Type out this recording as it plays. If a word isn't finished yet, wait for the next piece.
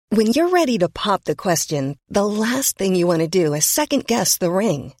When you're ready to pop the question, the last thing you want to do is second-guess the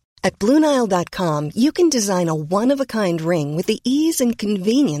ring. At BlueNile.com, you can design a one-of-a-kind ring with the ease and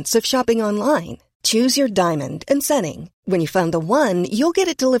convenience of shopping online. Choose your diamond and setting. When you find the one, you'll get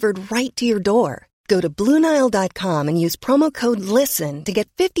it delivered right to your door. Go to BlueNile.com and use promo code LISTEN to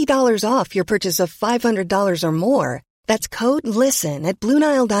get $50 off your purchase of $500 or more. That's code LISTEN at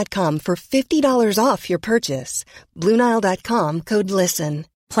BlueNile.com for $50 off your purchase. BlueNile.com, code LISTEN.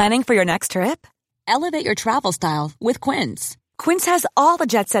 Planning for your next trip? Elevate your travel style with Quince. Quince has all the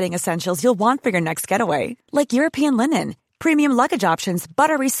jet-setting essentials you'll want for your next getaway, like European linen, premium luggage options,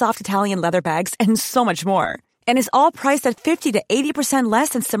 buttery soft Italian leather bags, and so much more. And is all priced at 50 to 80% less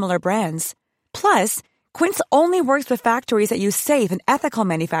than similar brands. Plus, Quince only works with factories that use safe and ethical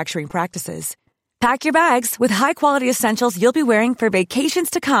manufacturing practices. Pack your bags with high-quality essentials you'll be wearing for vacations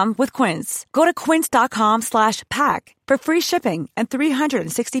to come with Quince. Go to quince.com/pack for free shipping and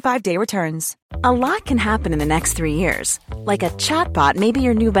 365-day returns. A lot can happen in the next 3 years. Like a chatbot may be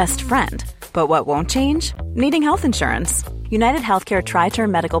your new best friend. But what won't change? Needing health insurance. United Healthcare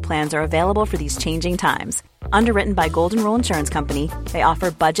Tri-Term Medical Plans are available for these changing times. Underwritten by Golden Rule Insurance Company, they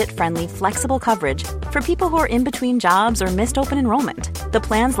offer budget-friendly, flexible coverage for people who are in between jobs or missed open enrollment. The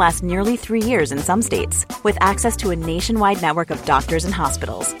plans last nearly 3 years in some states, with access to a nationwide network of doctors and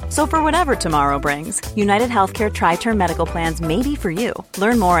hospitals. So for whatever tomorrow brings, United Healthcare Tri-Term Medical Plans may be for you.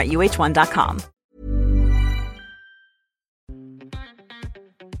 Learn more at uh1.com.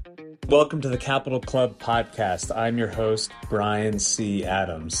 Welcome to the Capital Club podcast. I'm your host, Brian C.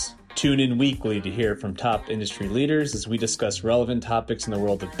 Adams. Tune in weekly to hear from top industry leaders as we discuss relevant topics in the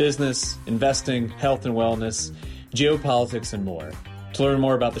world of business, investing, health and wellness, geopolitics, and more. To learn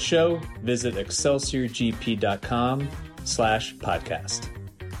more about the show, visit ExcelsiorGP.com/podcast.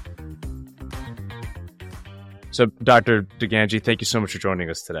 So, Dr. DiGangi, thank you so much for joining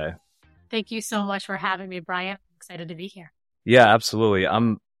us today. Thank you so much for having me, Brian. I'm excited to be here. Yeah, absolutely.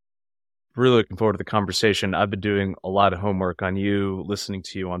 I'm really looking forward to the conversation. I've been doing a lot of homework on you, listening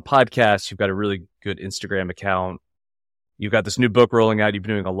to you on podcasts. You've got a really good Instagram account. You've got this new book rolling out. You've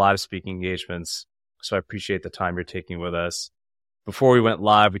been doing a lot of speaking engagements. So I appreciate the time you're taking with us. Before we went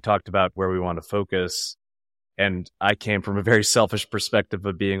live, we talked about where we want to focus. And I came from a very selfish perspective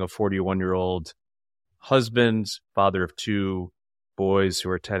of being a 41-year-old husband, father of 2 boys who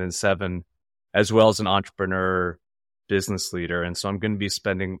are 10 and 7, as well as an entrepreneur, business leader. And so I'm going to be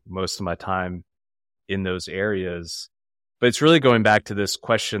spending most of my time in those areas. But it's really going back to this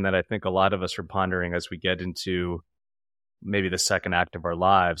question that I think a lot of us are pondering as we get into maybe the second act of our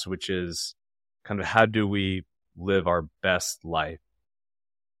lives, which is kind of how do we live our best life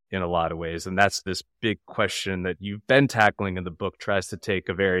in a lot of ways? And that's this big question that you've been tackling in the book, tries to take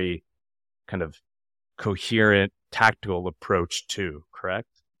a very kind of coherent, tactical approach to, correct?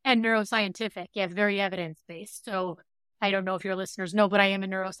 And neuroscientific, yeah, very evidence-based. So I don't know if your listeners know, but I am a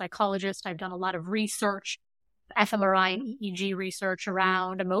neuropsychologist. I've done a lot of research, fMRI and EEG research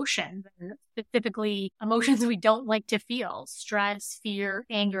around emotions, and specifically emotions we don't like to feel: stress, fear,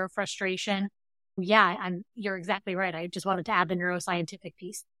 anger, frustration. Yeah, you're exactly right. I just wanted to add the neuroscientific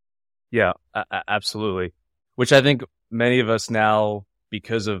piece. Yeah, absolutely. Which I think many of us now,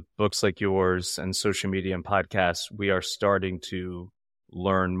 because of books like yours and social media and podcasts, we are starting to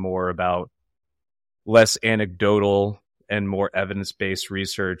learn more about less anecdotal and more evidence-based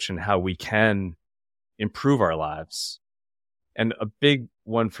research and how we can improve our lives. And a big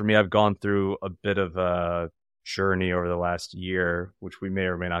one for me, I've gone through a bit of a journey over the last year, which we may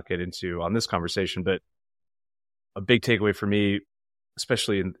or may not get into on this conversation, but a big takeaway for me,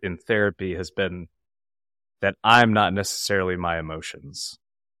 especially in therapy, has been that I'm not necessarily my emotions,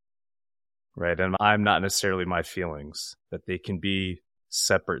 right? And I'm not necessarily my feelings, that they can be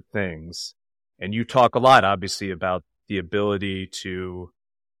separate things. And you talk a lot, obviously, about the ability to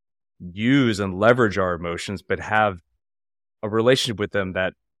use and leverage our emotions, but have a relationship with them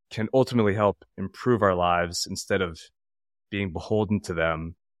that can ultimately help improve our lives instead of being beholden to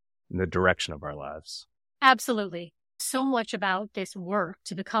them in the direction of our lives. Absolutely. So much about this work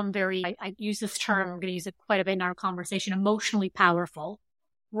to become very, I use this term, I'm going to use it quite a bit in our conversation, emotionally powerful,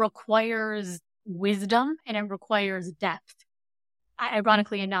 requires wisdom and it requires depth.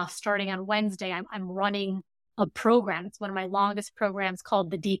 Ironically enough, starting on Wednesday, I'm running a program. It's one of my longest programs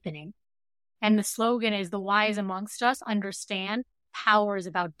called The Deepening. And the slogan is, the wise amongst us understand power is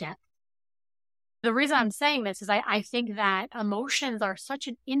about depth. The reason I'm saying this is I think that emotions are such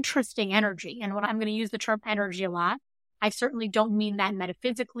an interesting energy. And when I'm going to use the term energy a lot, I certainly don't mean that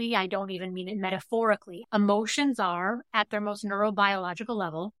metaphysically. I don't even mean it metaphorically. Emotions are, at their most neurobiological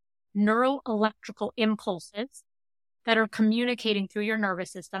level, neuroelectrical impulses that are communicating through your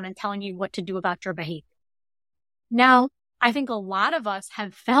nervous system and telling you what to do about your behavior. Now, I think a lot of us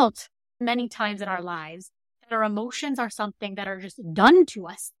have felt many times in our lives that our emotions are something that are just done to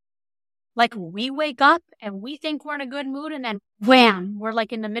us. Like we wake up and we think we're in a good mood and then wham, we're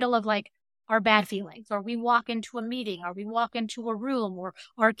like in the middle of like our bad feelings, or we walk into a meeting, or we walk into a room, or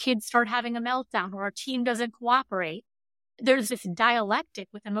our kids start having a meltdown, or our team doesn't cooperate. There's this dialectic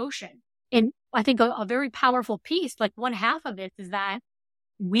with emotion. And I think a very powerful piece, like one half of it, is that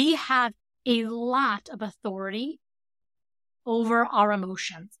we have a lot of authority over our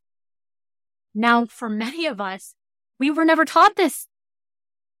emotions. Now, for many of us, we were never taught this.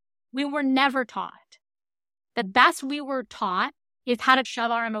 We were never taught. The best we were taught is how to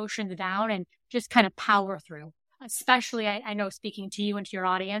shove our emotions down and just kind of power through. Especially, I know, speaking to you and to your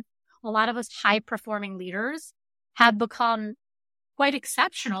audience, a lot of us high-performing leaders have become quite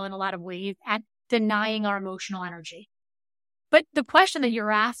exceptional in a lot of ways at denying our emotional energy. But the question that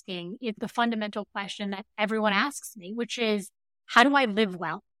you're asking is the fundamental question that everyone asks me, which is, how do I live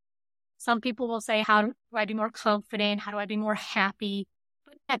well? Some people will say, how do I be more confident? How do I be more happy?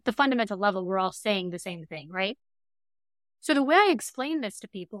 But at the fundamental level, we're all saying the same thing, right? So the way I explain this to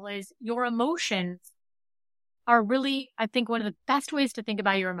people is your emotions are really, I think one of the best ways to think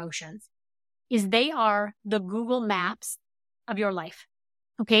about your emotions is they are the Google Maps of your life.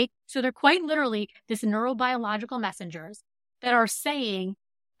 Okay. So they're quite literally this neurobiological messengers that are saying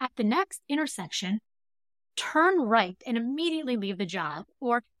at the next intersection, turn right and immediately leave the job.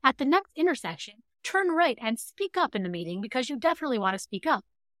 Or at the next intersection, turn right and speak up in the meeting because you definitely want to speak up.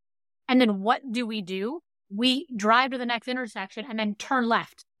 And then what do? We drive to the next intersection and then turn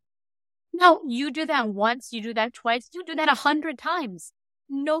left. Now, you do that once, you do that twice, you do that 100 times.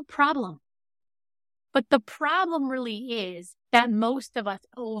 No problem. But the problem really is that most of us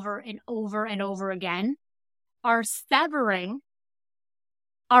over and over and over again are severing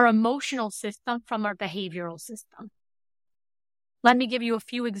our emotional system from our behavioral system. Let me give you a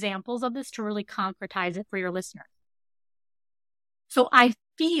few examples of this to really concretize it for your listeners. So I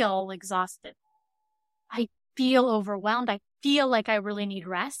feel exhausted. I feel overwhelmed. I feel like I really need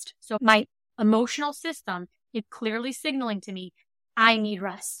rest. So my emotional system is clearly signaling to me, I need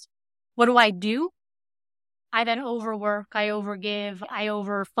rest. What do? I then overwork, I overgive, I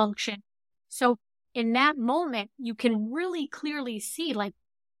overfunction. So in that moment, you can really clearly see like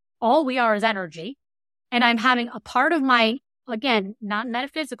all we are is energy. And I'm having a part of my, again, not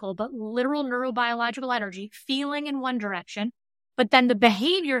metaphysical, but literal neurobiological energy feeling in one direction. But then the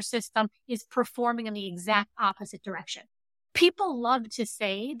behavior system is performing in the exact opposite direction. People love to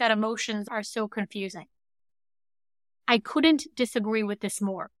say that emotions are so confusing. I couldn't disagree with this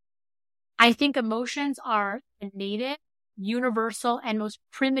more. I think emotions are the native, universal, and most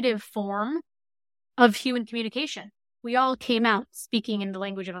primitive form of human communication. We all came out speaking in the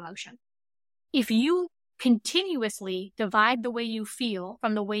language of emotion. If you continuously divide the way you feel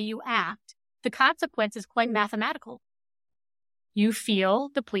from the way you act, the consequence is quite mathematical. You feel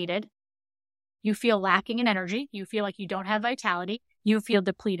depleted. You feel lacking in energy. You feel like you don't have vitality. You feel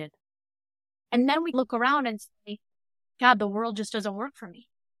depleted. And then we look around and say, God, the world just doesn't work for me.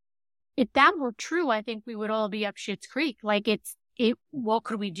 If that were true, I think we would all be up Schitt's Creek. Like what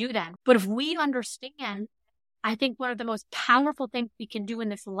could we do then? But if we understand, I think one of the most powerful things we can do in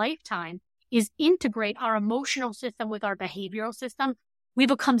this lifetime is integrate our emotional system with our behavioral system. We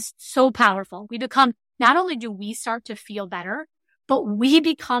become so powerful. Not only do we start to feel better, but we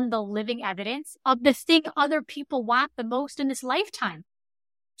become the living evidence of the thing other people want the most in this lifetime.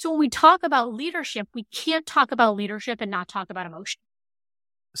 So when we talk about leadership, we can't talk about leadership and not talk about emotion.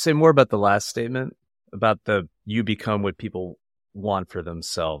 Say more about the last statement about you become what people want for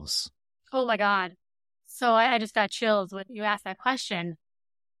themselves. Oh my God. So I just got chills when you asked that question.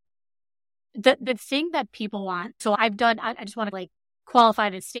 The thing that people want. So I just want to qualify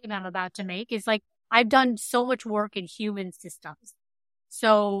this statement I'm about to make is I've done so much work in human systems.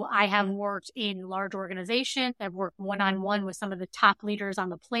 So I have worked in large organizations. I've worked one-on-one with some of the top leaders on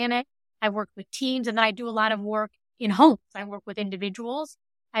the planet. I've worked with teams, and then I do a lot of work in homes. I work with individuals.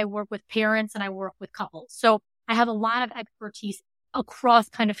 I work with parents, and I work with couples. So I have a lot of expertise across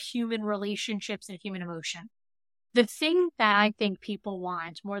kind of human relationships and human emotion. The thing that I think people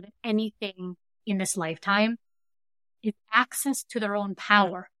want more than anything in this lifetime is access to their own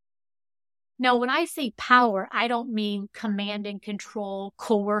power. Now, when I say power, I don't mean command and control,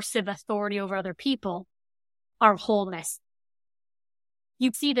 coercive authority over other people, our wholeness.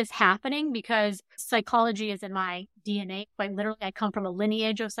 You see this happening because psychology is in my DNA. Quite literally, I come from a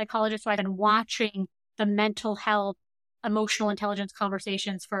lineage of psychologists, so I've been watching the mental health, emotional intelligence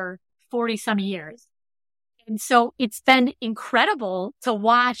conversations for 40 some years. And so it's been incredible to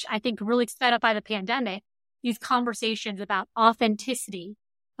watch, I think really sped up by the pandemic, these conversations about authenticity,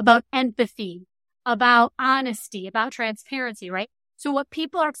 about empathy, about honesty, about transparency, right? So what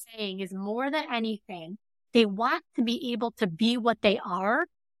people are saying is more than anything, they want to be able to be what they are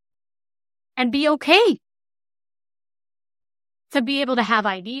and be okay. To be able to have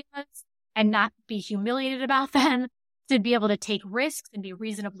ideas and not be humiliated about them, to be able to take risks and be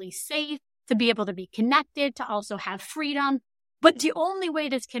reasonably safe, to be able to be connected, to also have freedom. But the only way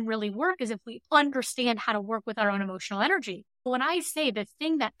this can really work is if we understand how to work with our own emotional energy. When I say the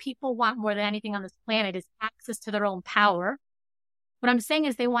thing that people want more than anything on this planet is access to their own power, what I'm saying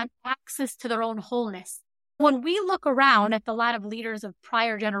is they want access to their own wholeness. When we look around at a lot of leaders of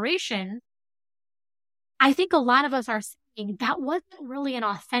prior generations, I think a lot of us are saying that wasn't really an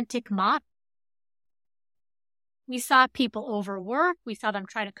authentic model. We saw people overwork. We saw them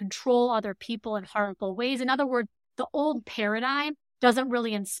try to control other people in harmful ways. In other words, the old paradigm doesn't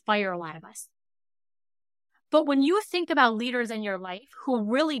really inspire a lot of us. But when you think about leaders in your life who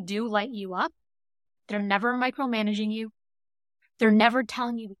really do light you up, they're never micromanaging you. They're never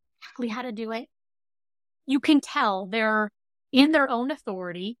telling you exactly how to do it. You can tell they're in their own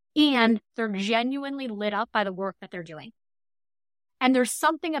authority and they're genuinely lit up by the work that they're doing. And there's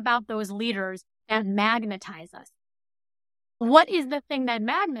something about those leaders that magnetize us. What is the thing that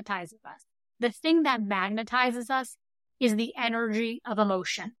magnetizes us? The thing that magnetizes us is the energy of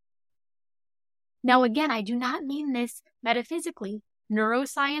emotion. Now, again, I do not mean this metaphysically.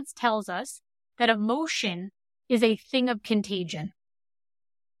 Neuroscience tells us that emotion is a thing of contagion.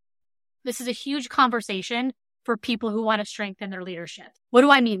 This is a huge conversation for people who want to strengthen their leadership. What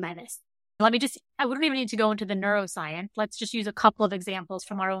do I mean by this? I wouldn't even need to go into the neuroscience. Let's just use a couple of examples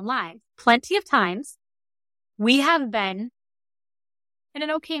from our own lives. Plenty of times, we have been in an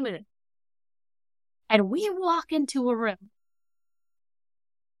okay mood. And we walk into a room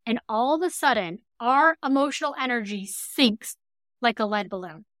and all of a sudden our emotional energy sinks like a lead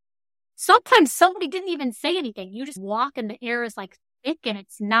balloon. Sometimes somebody didn't even say anything. You just walk and the air is like thick and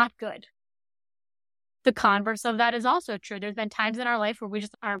it's not good. The converse of that is also true. There's been times in our life where we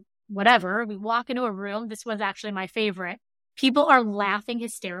just are whatever. We walk into a room. This was actually my favorite. People are laughing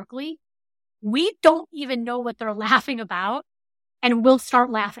hysterically. We don't even know what they're laughing about and we'll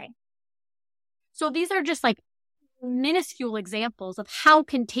start laughing. So these are just like minuscule examples of how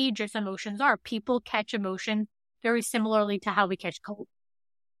contagious emotions are. People catch emotion very similarly to how we catch cold.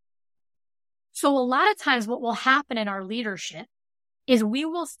 So a lot of times what will happen in our leadership is we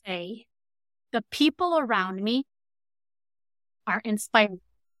will say, the people around me are inspired.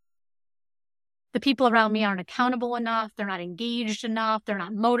 The people around me aren't accountable enough. They're not engaged enough. They're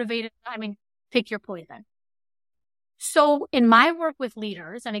not motivated. I mean, pick your poison. So in my work with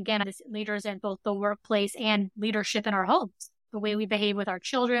leaders, and again, this leaders in both the workplace and leadership in our homes, the way we behave with our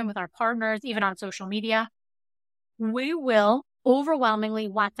children, with our partners, even on social media, we will overwhelmingly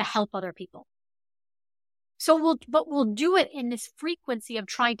want to help other people. So we'll do it in this frequency of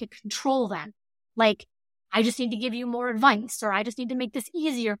trying to control them. Like, I just need to give you more advice, or I just need to make this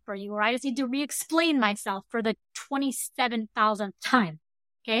easier for you, or I just need to re-explain myself for the 27,000th time.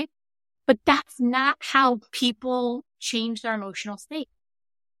 Okay? But that's not how people change their emotional state.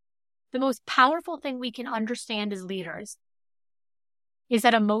 The most powerful thing we can understand as leaders is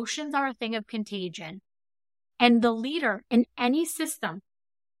that emotions are a thing of contagion. And the leader in any system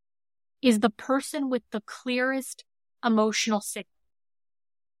is the person with the clearest emotional signal.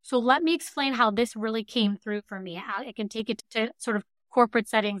 So let me explain how this really came through for me. I can take it to sort of corporate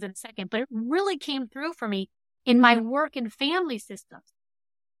settings in a second, but it really came through for me in my work in family systems.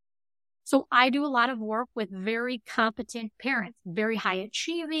 So I do a lot of work with very competent parents, very high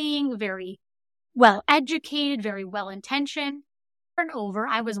achieving, very well educated, very well intentioned. Over and over,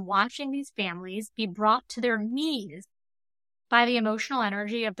 I was watching these families be brought to their knees by the emotional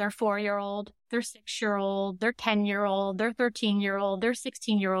energy of their 4-year-old, their 6-year-old, their 10-year-old, their 13-year-old, their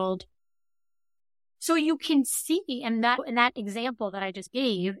 16-year-old. So you can see in that example that I just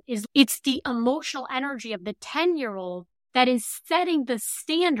gave it's the emotional energy of the 10-year-old that is setting the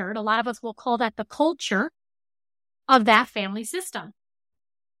standard. A lot of us will call that the culture of that family system.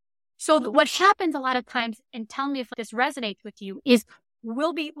 So what happens a lot of times, and tell me if this resonates with you, is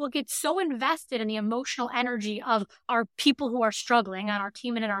we'll get so invested in the emotional energy of our people who are struggling on our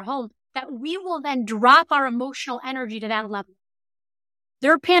team and in our home that we will then drop our emotional energy to that level.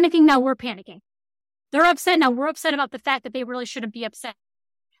 They're panicking, now we're panicking. They're upset, now we're upset about the fact that they really shouldn't be upset.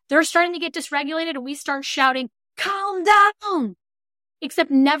 They're starting to get dysregulated and we start shouting, calm down.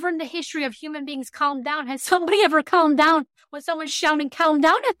 Except never in the history of human beings calmed down has somebody ever calmed down when someone's shouting calm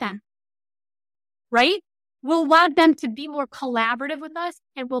down at them. Right? We'll want them to be more collaborative with us,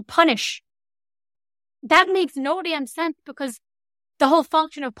 and we'll punish. That makes no damn sense, because the whole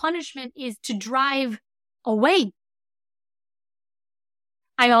function of punishment is to drive away.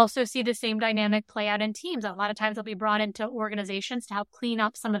 I also see the same dynamic play out in teams. A lot of times they'll be brought into organizations to help clean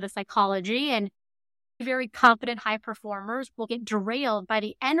up some of the psychology, and very competent high performers will get derailed by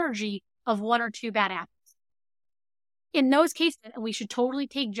the energy of one or two bad apples. In those cases, we should totally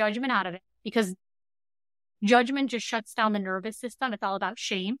take judgment out of it, because judgment just shuts down the nervous system. It's all about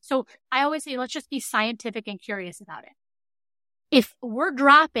shame. So I always say, let's just be scientific and curious about it. If we're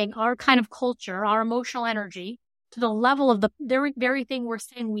dropping our kind of culture, our emotional energy, to the level of the very thing we're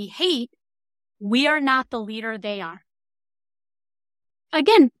saying we hate, we are not the leader they are.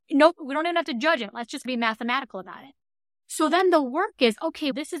 Again, nope, we don't even have to judge it. Let's just be mathematical about it. So then the work is,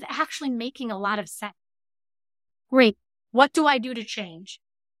 okay, this is actually making a lot of sense. Great. What do I do to change?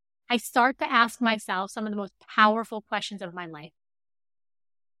 I start to ask myself some of the most powerful questions of my life.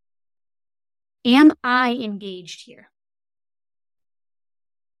 Am I engaged here?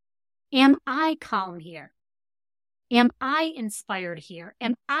 Am I calm here? Am I inspired here?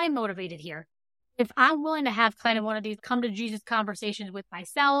 Am I motivated here? If I'm willing to have kind of one of these come to Jesus conversations with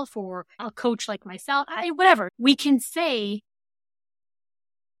myself, or a coach like myself, whatever, we can say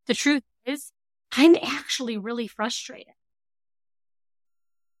the truth is, I'm actually really frustrated.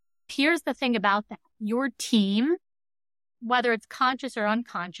 Here's the thing about that. Your team, whether it's conscious or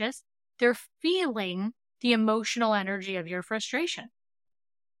unconscious, they're feeling the emotional energy of your frustration.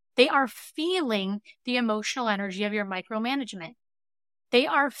 They are feeling the emotional energy of your micromanagement. They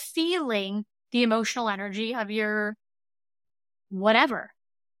are feeling the emotional energy of your whatever.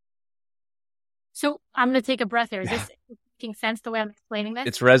 So I'm going to take a breath here. Is this making sense the way I'm explaining this?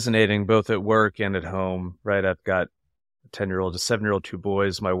 It's resonating both at work and at home, right? I've got a 10-year-old, a 7-year-old, 2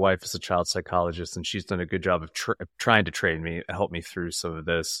 boys. My wife is a child psychologist, and she's done a good job of trying to train me, help me through some of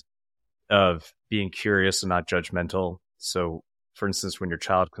this, of being curious and not judgmental. So, for instance, when your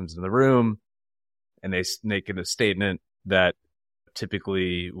child comes in the room and they make a statement that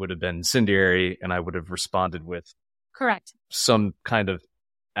typically would have been incendiary, and I would have responded with correct some kind of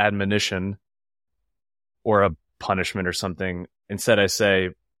admonition or a punishment or something. Instead, I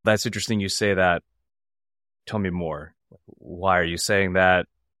say, that's interesting you say that. Tell me more. Why are you saying that?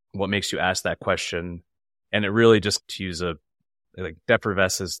 What makes you ask that question? And it really just, to use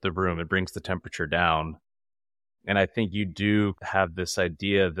effervesces the room. It brings the temperature down. And I think you do have this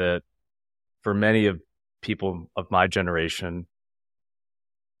idea that for many of people of my generation,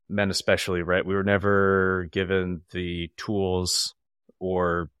 men especially, right, we were never given the tools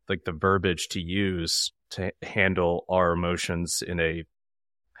or like the verbiage to use to handle our emotions in a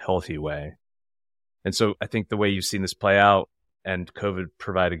healthy way. And so I think the way you've seen this play out, and COVID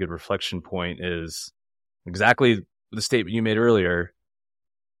provide a good reflection point, is exactly the statement you made earlier.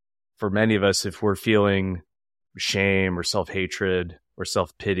 For many of us, if we're feeling shame or self-hatred or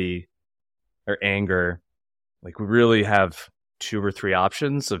self-pity or anger, like we really have 2 or 3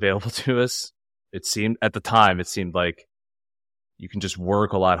 options available to us. It seemed like you can just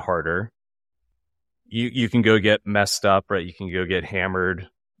work a lot harder. You can go get messed up, right? You can go get hammered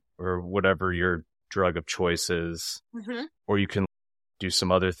or whatever your drug of choice is, or you can do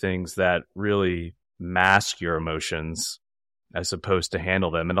some other things that really mask your emotions as opposed to handle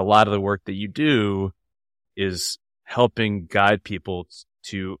them. And a lot of the work that you do is helping guide people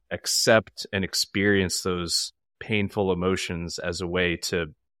to accept and experience those painful emotions as a way to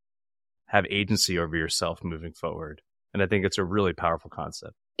have agency over yourself moving forward. And I think it's a really powerful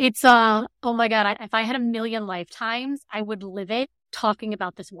concept. It's, oh my God, if I had 1 million lifetimes, I would live it talking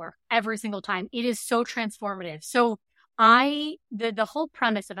about this work every single time. It is so transformative. So the whole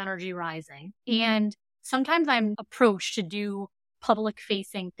premise of Energy Rising, and sometimes I'm approached to do public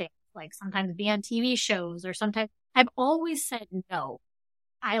facing things, like sometimes be on TV shows, or sometimes I've always said no.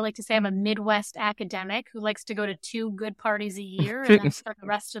 I like to say I'm a Midwest academic who likes to go to 2 good parties a year and then spend the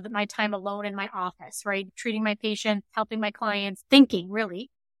rest of my time alone in my office, right? Treating my patients, helping my clients, thinking, really.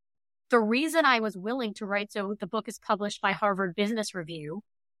 The reason I was willing to write, so the book is published by Harvard Business Review,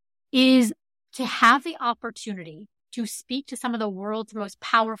 is to have the opportunity to speak to some of the world's most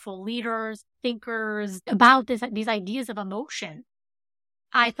powerful leaders, thinkers about these ideas of emotion,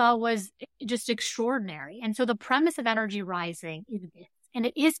 I thought was just extraordinary. And so the premise of Energy Rising is this, and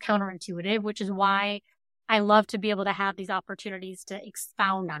it is counterintuitive, which is why I love to be able to have these opportunities to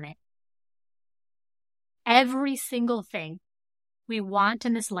expound on it. Every single thing we want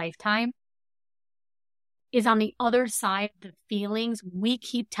in this lifetime is on the other side of the feelings we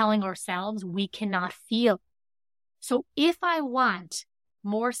keep telling ourselves we cannot feel. So if I want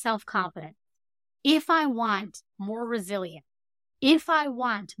more self-confidence, if I want more resilience, if I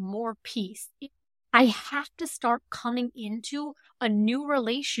want more peace, I have to start coming into a new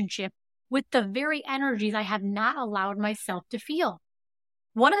relationship with the very energies I have not allowed myself to feel.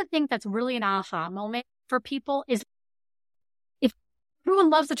 One of the things that's really an aha moment for people is if everyone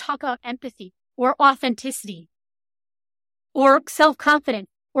loves to talk about empathy or authenticity or self-confidence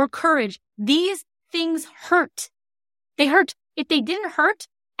or courage, these things hurt. They hurt. If they didn't hurt,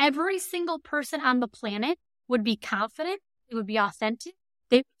 every single person on the planet would be confident. It would be authentic.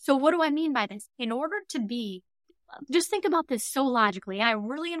 So what do I mean by this? In order to be, just think about this so logically. And I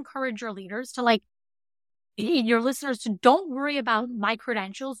really encourage your leaders to your listeners to don't worry about my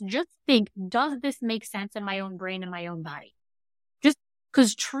credentials. Just think, does this make sense in my own brain and my own body? Just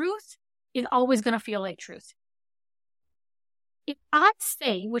because truth is always going to feel like truth. If I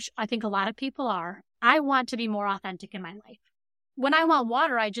say, which I think a lot of people are, I want to be more authentic in my life. When I want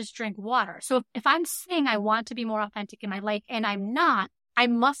water, I just drink water. So if I'm saying I want to be more authentic in my life and I'm not, I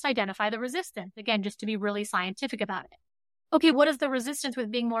must identify the resistance. Again, just to be really scientific about it. Okay, what is the resistance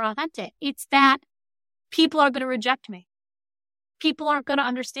with being more authentic? It's that people are going to reject me. People aren't going to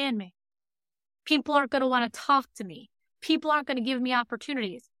understand me. People aren't going to want to talk to me. People aren't going to give me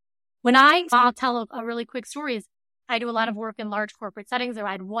opportunities. I'll tell a really quick story is I do a lot of work in large corporate settings. I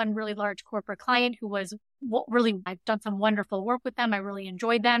had one really large corporate client who was I've done some wonderful work with them. I really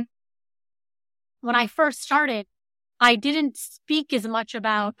enjoyed them. When I first started, I didn't speak as much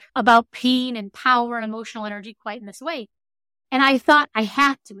about pain and power and emotional energy quite in this way. And I thought I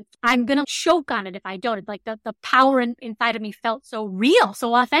have to. I'm going to choke on it if I don't. It's like the power inside of me felt so real,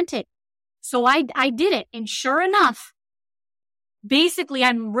 so authentic. So I did it. And sure enough, basically,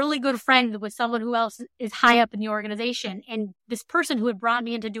 I'm really good friends with someone who else is high up in the organization. And this person who had brought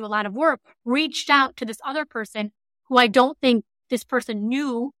me in to do a lot of work reached out to this other person who I don't think this person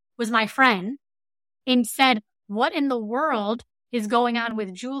knew was my friend and said, what in the world is going on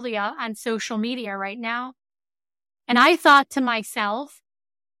with Julia on social media right now? And I thought to myself,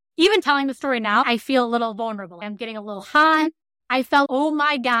 even telling the story now, I feel a little vulnerable. I'm getting a little hot. I felt, oh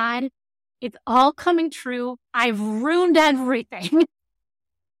my God, it's all coming true. I've ruined everything.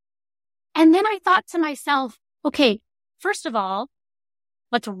 And then I thought to myself, okay, first of all,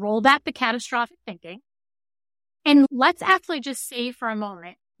 let's roll back the catastrophic thinking. And let's actually just say for a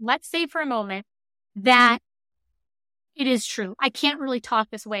moment that it is true. I can't really talk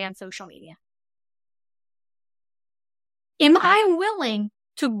this way on social media. Am I willing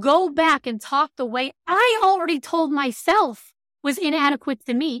to go back and talk the way I already told myself was inadequate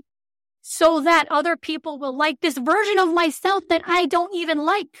to me so that other people will like this version of myself that I don't even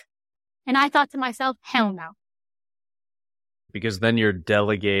like? And I thought to myself, hell no. Because then you're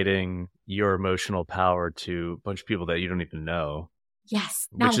delegating your emotional power to a bunch of people that you don't even know. Yes.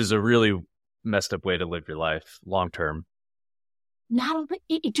 Which is a really messed up way to live your life long term. Not only,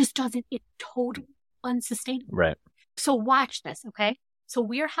 it just doesn't, it's totally unsustainable. Right. So watch this, okay? So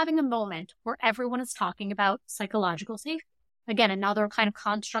we are having a moment where everyone is talking about psychological safety. Again, another kind of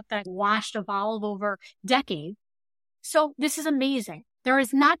construct that evolved over decades. So this is amazing. There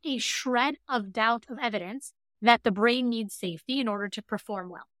is not a shred of doubt of evidence that the brain needs safety in order to perform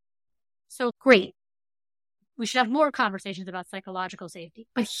well. So great. We should have more conversations about psychological safety.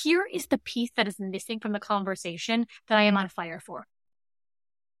 But here is the piece that is missing from the conversation that I am on fire for.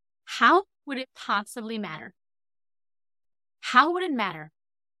 How would it possibly matter? How would it matter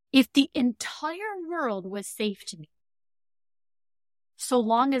if the entire world was safe to me, so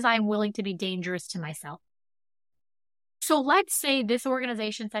long as I'm willing to be dangerous to myself? So let's say this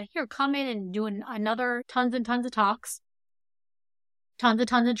organization said, here, come in and do another tons and tons of talks, tons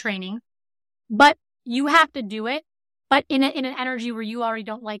of training, but you have to do it, but in an energy where you already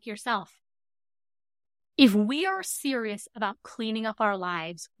don't like yourself. If we are serious about cleaning up our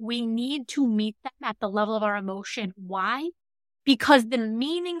lives, we need to meet them at the level of our emotion. Why? Because the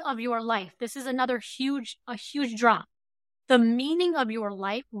meaning of your life, this is a huge drop. The meaning of your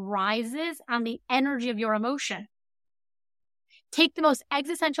life rises on the energy of your emotion. Take the most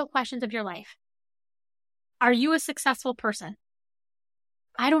existential questions of your life. Are you a successful person?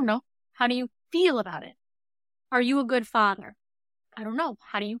 I don't know. How do you feel about it? Are you a good father? I don't know.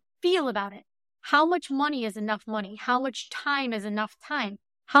 How do you feel about it? How much money is enough money? How much time is enough time?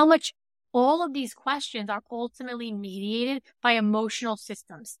 All of these questions are ultimately mediated by emotional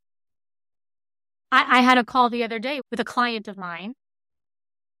systems. I had a call the other day with a client of mine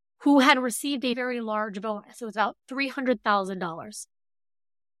who had received a very large bonus. It was about $300,000.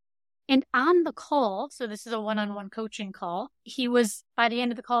 And on the call, so this is a one-on-one coaching call, by the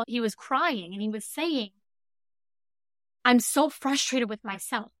end of the call, he was crying and he was saying, I'm so frustrated with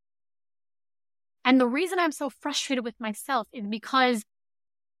myself. And the reason I'm so frustrated with myself is because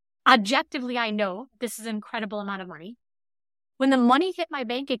objectively, I know this is an incredible amount of money. When the money hit my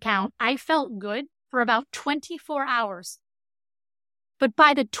bank account, I felt good for about 24 hours. But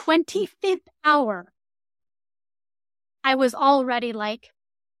by the 25th hour, I was already like,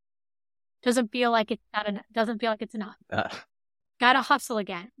 doesn't feel like it's not enough. Doesn't feel like it's enough. Gotta hustle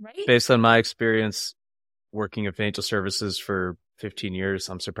again, right? Based on my experience working in financial services for 15 years,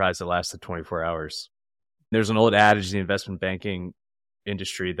 I'm surprised it lasted 24 hours. There's an old adage in the investment banking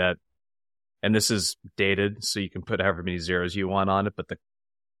industry that, and this is dated, so you can put however many zeros you want on it, but the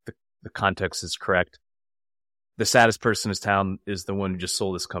context is correct. The saddest person in town is the one who just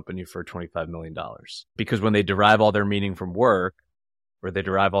sold his company for $25 million. Because when they derive all their meaning from work, or they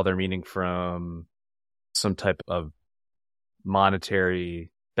derive all their meaning from some type of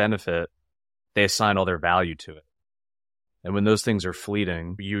monetary benefit, they assign all their value to it. And when those things are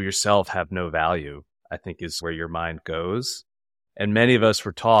fleeting, you yourself have no value, I think is where your mind goes. And many of us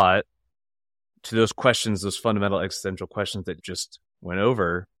were taught to those questions, those fundamental existential questions that just went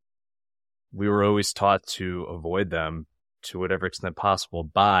over. We were always taught to avoid them to whatever extent possible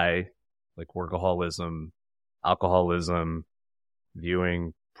by like workaholism, alcoholism,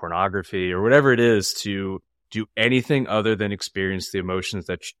 viewing pornography, or whatever it is, to do anything other than experience the emotions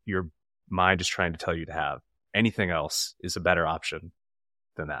that your mind is trying to tell you to have. Anything else is a better option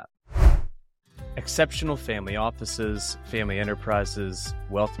than that. Exceptional family offices, family enterprises,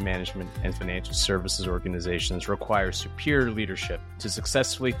 wealth management, and financial services organizations require superior leadership to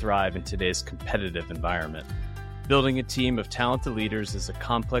successfully thrive in today's competitive environment. Building a team of talented leaders is a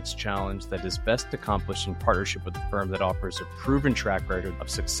complex challenge that is best accomplished in partnership with a firm that offers a proven track record of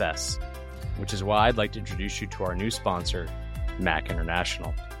success, which is why I'd like to introduce you to our new sponsor, Mac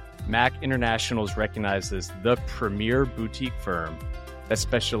International. Mac International is recognized as the premier boutique firm that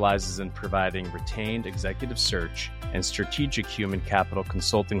specializes in providing retained executive search and strategic human capital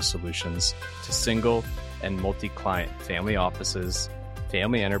consulting solutions to single and multi-client family offices,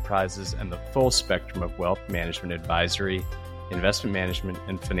 family enterprises, and the full spectrum of wealth management advisory, investment management,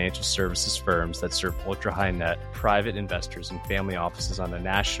 and financial services firms that serve ultra-high net private investors and family offices on a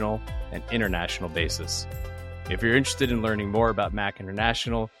national and international basis. If you're interested in learning more about Mac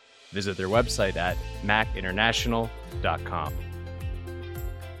International, visit their website at macinternational.com.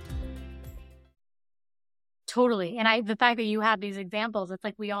 Totally. And the fact that you have these examples, it's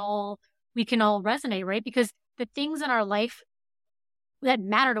like we can all resonate, right? Because the things in our life that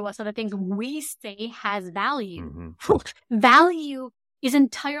matter to us are the things we say has value. Mm-hmm. Value is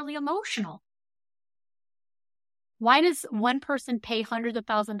entirely emotional. Why does one person pay hundreds of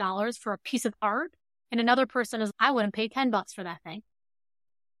thousands of dollars for a piece of art and another person is, I wouldn't pay $10 for that thing?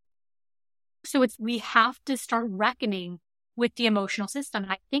 So we have to start reckoning with the emotional system.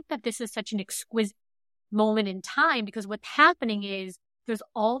 And I think that this is such an exquisite moment in time, because what's happening is there's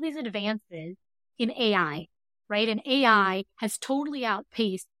all these advances in AI, right? And AI has totally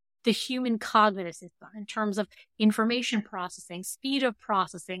outpaced the human cognitive system in terms of information processing, speed of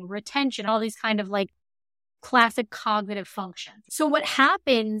processing, retention, all these kind of like classic cognitive functions. So what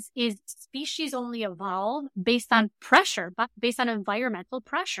happens is species only evolve based on pressure, but based on environmental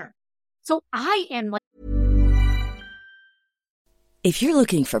pressure. So I am like, if you're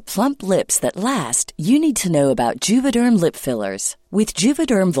looking for plump lips that last, you need to know about Juvederm lip fillers. With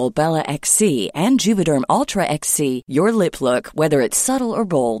Juvederm Volbella XC and Juvederm Ultra XC, your lip look, whether it's subtle or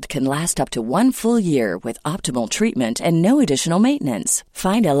bold, can last up to 1 full year with optimal treatment and no additional maintenance.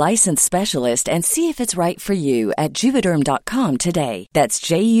 Find a licensed specialist and see if it's right for you at Juvederm.com today. That's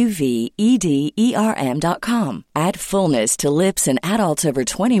JUVEDERM.com. Add fullness to lips in adults over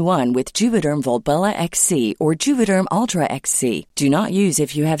 21 with Juvederm Volbella XC or Juvederm Ultra XC. Do not use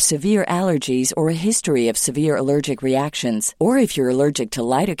if you have severe allergies or a history of severe allergic reactions, or if you're allergic to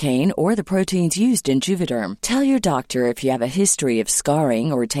lidocaine or the proteins used in Juvederm. Tell your doctor if you have a history of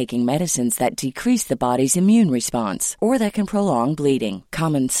scarring or taking medicines that decrease the body's immune response or that can prolong bleeding.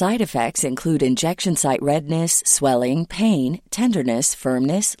 Common side effects include injection site redness, swelling, pain, tenderness,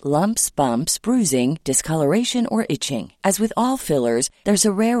 firmness, lumps, bumps, bruising, discoloration, or itching. As with all fillers, there's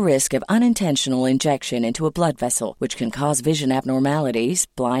a rare risk of unintentional injection into a blood vessel, which can cause vision abnormalities,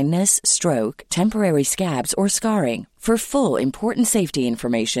 blindness, stroke, temporary scabs, or scarring. For full, important safety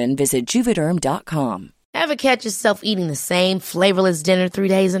information, visit Juvederm.com. Ever catch yourself eating the same flavorless dinner 3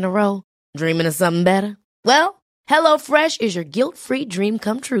 days in a row? Dreaming of something better? Well, HelloFresh is your guilt-free dream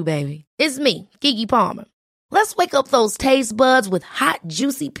come true, baby. It's me, Keke Palmer. Let's wake up those taste buds with hot,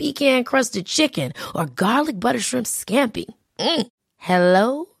 juicy pecan-crusted chicken or garlic butter shrimp scampi.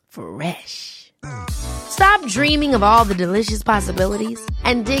 Hello Fresh. Stop dreaming of all the delicious possibilities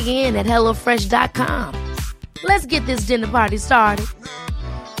and dig in at HelloFresh.com. Let's get this dinner party started.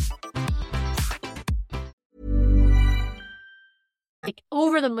 Like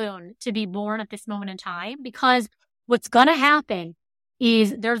over the moon to be born at this moment in time, because what's going to happen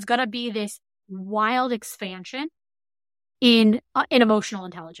is there's going to be this wild expansion in emotional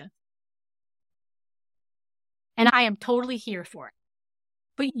intelligence. And I am totally here for it.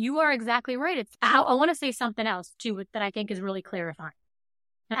 But you are exactly right. I want to say something else too that I think is really clarifying.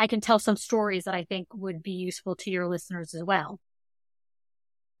 And I can tell some stories that I think would be useful to your listeners as well.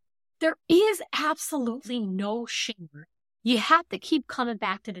 There is absolutely no shame. You have to keep coming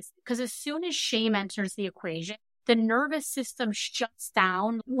back to this, because as soon as shame enters the equation, the nervous system shuts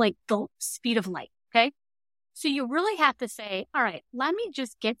down like the speed of light, okay? So you really have to say, all right, let me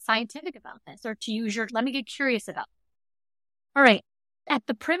just get scientific about this, or to use let me get curious about it. All right, at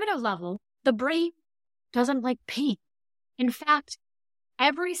the primitive level, the brain doesn't like pain. In fact,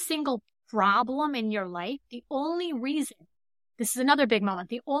 every single problem in your life, the only reason, this is another big moment,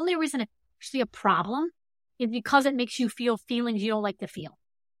 the only reason it's actually a problem is because it makes you feel feelings you don't like to feel.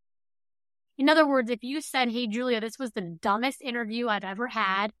 In other words, if you said, hey, Julia, this was the dumbest interview I've ever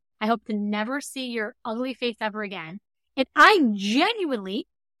had, I hope to never see your ugly face ever again, and I genuinely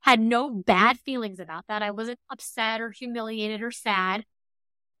had no bad feelings about that, I wasn't upset or humiliated or sad,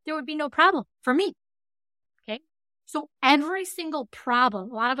 there would be no problem for me. Okay? So every single problem,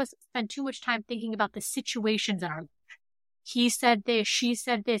 a lot of us spend too much time thinking about the situations in our life. He said this, she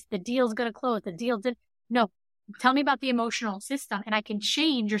said this, the deal's going to close, the deal didn't. No, tell me about the emotional system and I can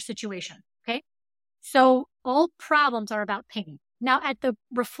change your situation. Okay? So all problems are about pain. Now at the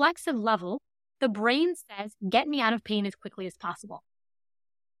reflexive level, the brain says, get me out of pain as quickly as possible.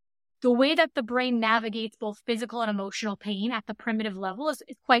 The way that the brain navigates both physical and emotional pain at the primitive level is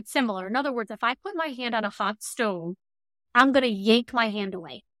quite similar. In other words, if I put my hand on a hot stove, I'm going to yank my hand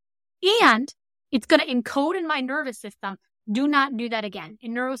away. And it's going to encode in my nervous system, do not do that again.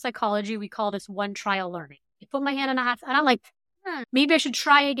 In neuropsychology, we call this one trial learning. I put my hand on a hot stove, and I'm like, maybe I should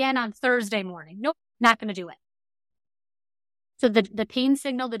try again on Thursday morning. Nope, not going to do it. So the pain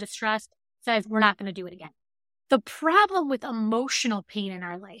signal, the distress, says we're not going to do it again. The problem with emotional pain in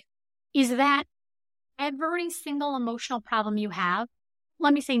our life is that every single emotional problem you have,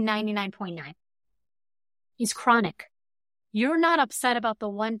 let me say 99.9, is chronic. You're not upset about the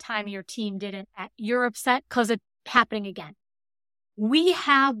one time your team didn't act. You're upset because it's happening again. We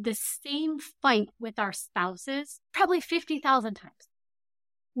have the same fight with our spouses probably 50,000 times.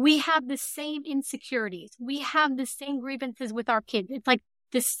 We have the same insecurities. We have the same grievances with our kids. It's like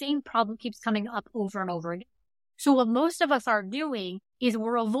the same problem keeps coming up over and over again. So what most of us are doing is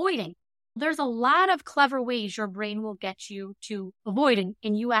we're avoiding. There's a lot of clever ways your brain will get you to avoid,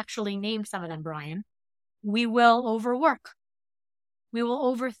 and you actually named some of them, Brian. We will overwork. We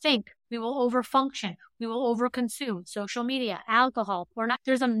will overthink. We will overfunction. We will overconsume social media, alcohol, or not.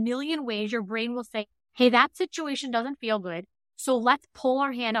 There's a million ways your brain will say, hey, that situation doesn't feel good, so let's pull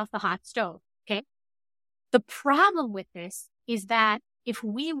our hand off the hot stove, okay? The problem with this is that if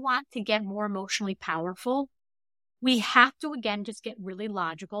we want to get more emotionally powerful, we have to, again, just get really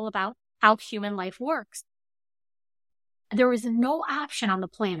logical about how human life works. There is no option on the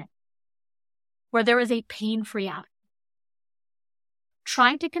planet where there is a pain-free option.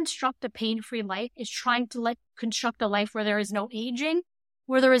 Trying to construct a pain-free life is trying to construct a life where there is no aging,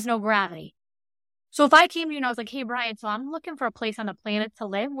 where there is no gravity. So if I came to you and I was like, hey, Brian, so I'm looking for a place on the planet to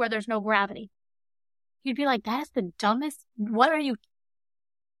live where there's no gravity. You'd be like, that's the dumbest. What are you?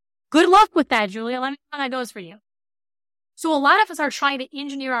 Good luck with that, Julia. Let me know how that goes for you. So a lot of us are trying to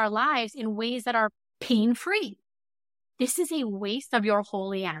engineer our lives in ways that are pain-free. This is a waste of your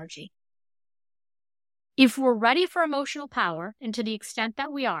holy energy. If we're ready for emotional power, and to the extent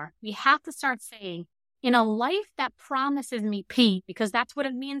that we are, we have to start saying, in a life that promises me pain, because that's what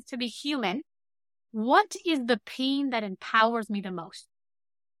it means to be human, what is the pain that empowers me the most?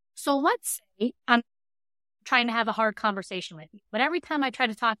 So let's say I'm trying to have a hard conversation with you, but every time I try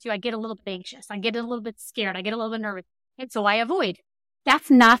to talk to you, I get a little bit anxious. I get a little bit scared. I get a little bit nervous. And so I avoid.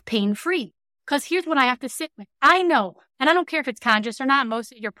 That's not pain-free, because here's what I have to sit with. I know, and I don't care if it's conscious or not.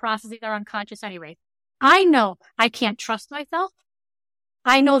 Most of your processes are unconscious anyway. I know I can't trust myself.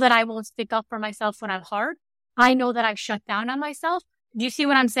 I know that I won't stick up for myself when I'm hard. I know that I've shut down on myself. Do you see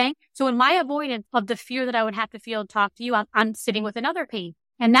what I'm saying? So in my avoidance of the fear that I would have to feel to talk to you, I'm sitting with another pain.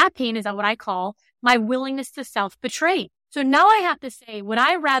 And that pain is what I call my willingness to self-betray. So now I have to say, would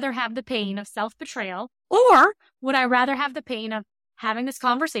I rather have the pain of self-betrayal, or would I rather have the pain of having this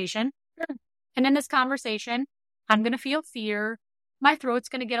conversation? And in this conversation, I'm going to feel fear. My throat's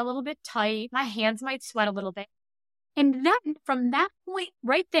going to get a little bit tight. My hands might sweat a little bit. And then from that point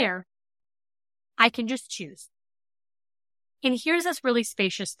right there, I can just choose. And here's this really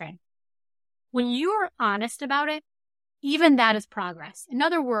spacious thing. When you are honest about it, even that is progress. In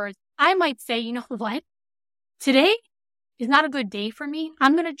other words, I might say, you know what? Today is not a good day for me.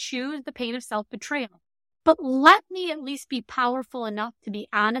 I'm going to choose the pain of self-betrayal. But let me at least be powerful enough to be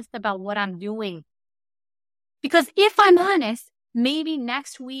honest about what I'm doing. Because if I'm honest, maybe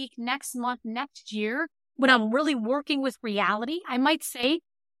next week, next month, next year, when I'm really working with reality, I might say,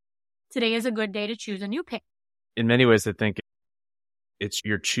 today is a good day to choose a new pain. In many ways, I think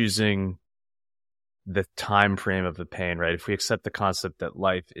you're choosing the time frame of the pain, right? If we accept the concept that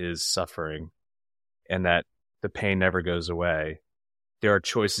life is suffering and that the pain never goes away, there are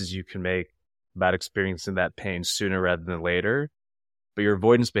choices you can make about experiencing that pain sooner rather than later. But your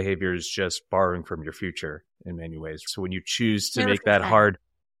avoidance behavior is just borrowing from your future in many ways. So when you choose to make that hard,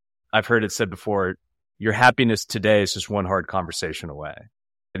 I've heard it said before, your happiness today is just one hard conversation away.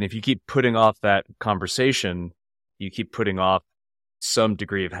 And if you keep putting off that conversation, you keep putting off some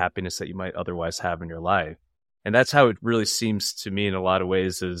degree of happiness that you might otherwise have in your life. And that's how it really seems to me in a lot of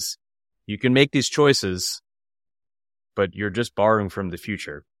ways is you can make these choices, but you're just borrowing from the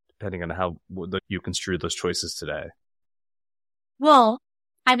future, depending on how you construe those choices today. Well,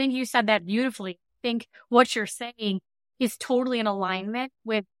 I think you said that beautifully. I think what you're saying is totally in alignment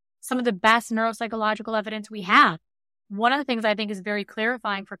with some of the best neuropsychological evidence we have. One of the things I think is very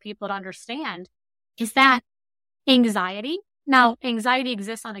clarifying for people to understand is that anxiety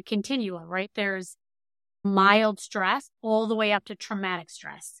exists on a continuum, right? There's mild stress all the way up to traumatic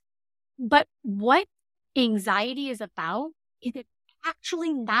stress. But what anxiety is about is it's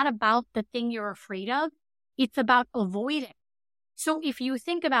actually not about the thing you're afraid of. It's about avoiding. So if you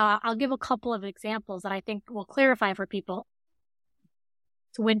think about, I'll give a couple of examples that I think will clarify for people.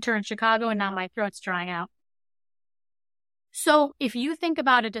 It's winter in Chicago and now my throat's drying out. So if you think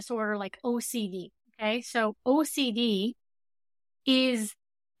about a disorder like OCD, okay? So OCD is,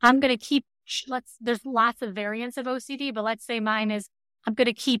 I'm going to keep, there's lots of variants of OCD, but let's say mine is, I'm going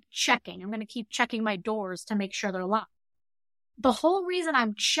to keep checking. I'm going to keep checking my doors to make sure they're locked. The whole reason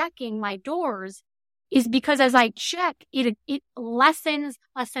I'm checking my doors is because as I check, it lessens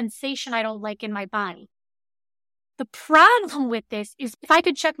a sensation I don't like in my body. The problem with this is if I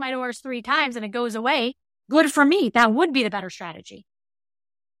could check my doors 3 times and it goes away, good for me. That would be the better strategy.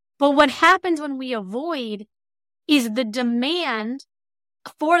 But what happens when we avoid is the demand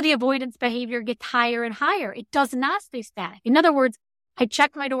for the avoidance behavior gets higher and higher. It does not stay static. In other words, I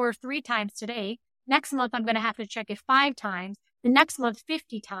checked my door 3 times today. Next month, I'm going to have to check it 5 times. The next month,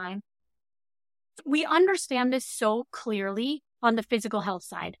 50 times. We understand this so clearly on the physical health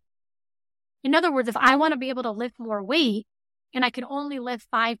side. In other words, if I want to be able to lift more weight and I can only lift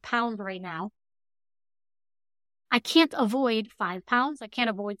 5 pounds right now, I can't avoid 5 pounds. I can't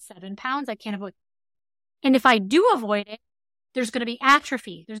avoid 7 pounds. And if I do avoid it, there's going to be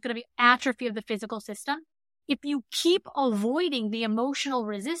atrophy. There's going to be atrophy of the physical system. If you keep avoiding the emotional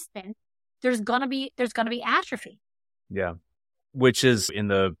resistance, there's going to be atrophy. Yeah. Which is in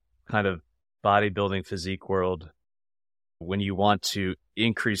the kind of bodybuilding physique world, when you want to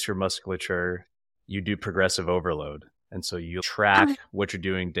increase your musculature, you do progressive overload. And so you track what you're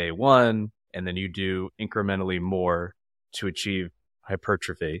doing day 1, and then you do incrementally more to achieve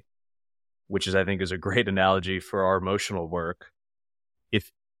hypertrophy, which is, I think, is a great analogy for our emotional work.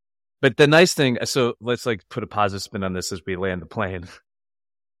 But the nice thing, so let's put a positive spin on this as we land the plane.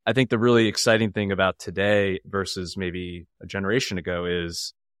 I think the really exciting thing about today versus maybe a generation ago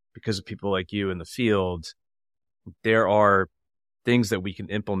is because of people like you in the field, there are things that we can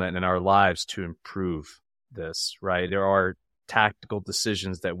implement in our lives to improve this, right? There are tactical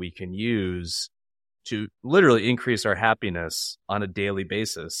decisions that we can use to literally increase our happiness on a daily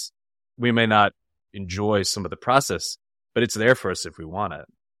basis. We may not enjoy some of the process, but it's there for us if we want it.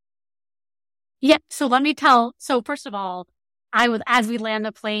 Yeah. So first of all, as we land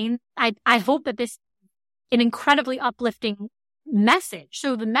the plane, I hope that this is an incredibly uplifting message.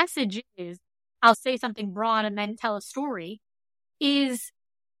 So the message is, I'll say something broad and then tell a story, is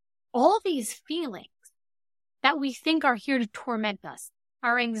all these feelings that we think are here to torment us,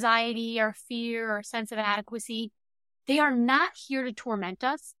 our anxiety, our fear, our sense of inadequacy, they are not here to torment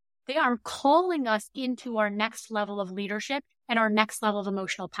us. They are calling us into our next level of leadership and our next level of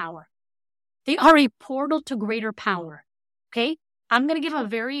emotional power. They are a portal to greater power. Okay? I'm going to give a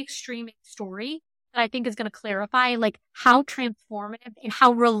very extreme story that I think is going to clarify how transformative and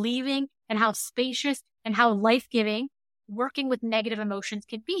how relieving and how spacious and how life-giving working with negative emotions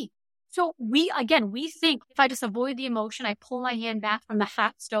can be. So we think if I just avoid the emotion, I pull my hand back from the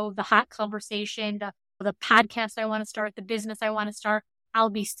hot stove, the hot conversation, the podcast I want to start, the business I want to start, I'll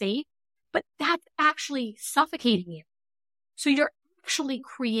be safe. But that's actually suffocating you. So you're actually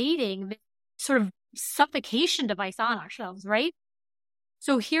creating this sort of suffocation device on ourselves, right?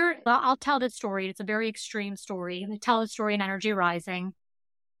 So here, I'll tell this story. It's a very extreme story. And I tell the story in Energy Rising.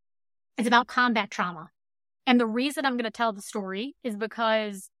 It's about combat trauma. And the reason I'm going to tell the story is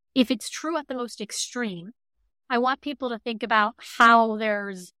because if it's true at the most extreme, I want people to think about how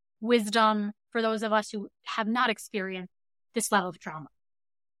there's wisdom for those of us who have not experienced this level of trauma.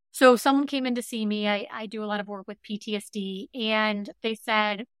 So someone came in to see me. I do a lot of work with PTSD, and they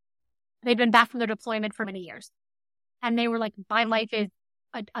said they'd been back from their deployment for many years. And they were like, my life is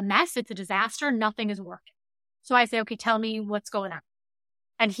a mess. It's a disaster. Nothing is working. So I say, okay, tell me what's going on.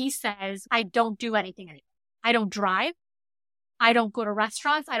 And he says, I don't do anything anymore. I don't drive. I don't go to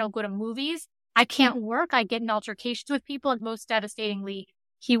restaurants. I don't go to movies. I can't work. I get in altercations with people. And most devastatingly,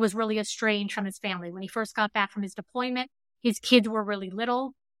 he was really estranged from his family. When he first got back from his deployment, his kids were really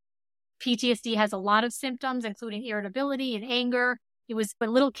little. PTSD has a lot of symptoms, including irritability and anger. It was, but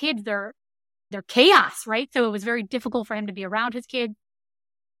little kids, they're chaos, right? So it was very difficult for him to be around his kids.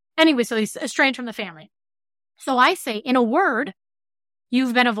 Anyway, so he's estranged from the family. So I say, in a word,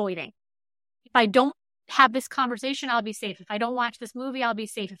 you've been avoiding. If I don't have this conversation, I'll be safe. If I don't watch this movie, I'll be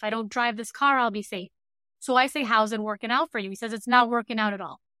safe. If I don't drive this car, I'll be safe. So I say, how's it working out for you? He says, it's not working out at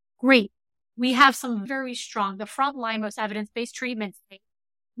all. Great. We have some very strong, the frontline, most evidence-based treatments.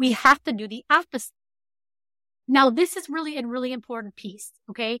 We have to do the opposite. Now, this is really a really important piece,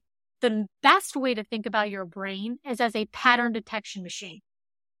 okay? The best way to think about your brain is as a pattern detection machine.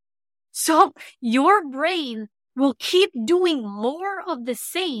 So your brain will keep doing more of the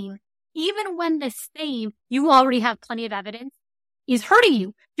same, even when the same, you already have plenty of evidence, is hurting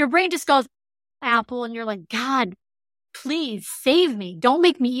you. Your brain just goes, apple, and you're like, God, please save me. Don't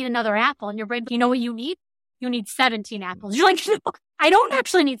make me eat another apple. And your brain, you know what you need? You need 17 apples. You're like, no, I don't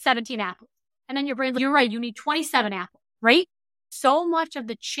actually need 17 apples. And then your brain's like, you're right, you need 27 apples, right? So much of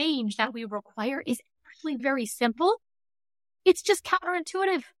the change that we require is actually very simple. It's just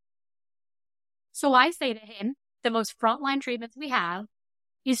counterintuitive. So I say to him, the most frontline treatments we have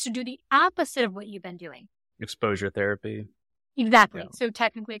is to do the opposite of what you've been doing. Exposure therapy. Exactly. Yeah. So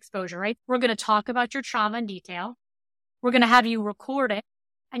technically exposure, right? We're going to talk about your trauma in detail. We're going to have you record it,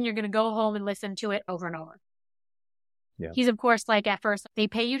 and you're going to go home and listen to it over and over. Yeah. He's, of course, like, at first, they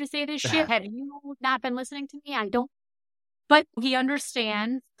pay you to say this shit. Have you not been listening to me? I don't. But he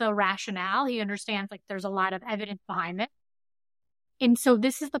understands the rationale. He understands, like, there's a lot of evidence behind it. And so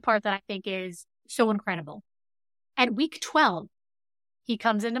this is the part that I think is so incredible. At week 12, he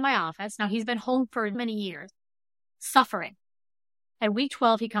comes into my office. Now, he's been home for many years, suffering. At week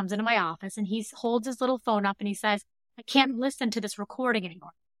 12, he comes into my office, and he holds his little phone up, and he says, I can't listen to this recording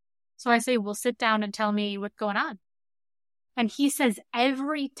anymore. So I say, well, sit down and tell me what's going on. And he says,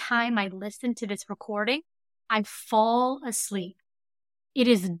 every time I listen to this recording, I fall asleep. It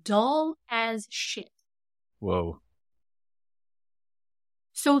is dull as shit. Whoa.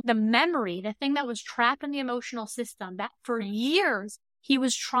 So the memory, the thing that was trapped in the emotional system that for years he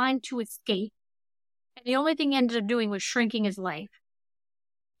was trying to escape, and the only thing he ended up doing was shrinking his life,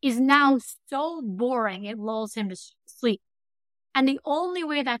 is now so boring it lulls him to sleep. And the only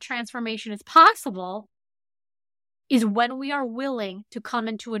way that transformation is possible is when we are willing to come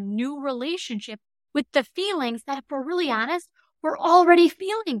into a new relationship with the feelings that, if we're really honest, we're already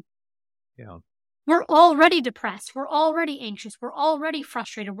feeling. Yeah. We're already depressed. We're already anxious. We're already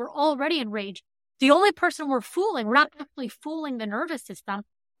frustrated. We're already enraged. The only person we're not actually fooling the nervous system.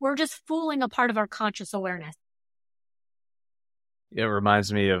 We're just fooling a part of our conscious awareness. It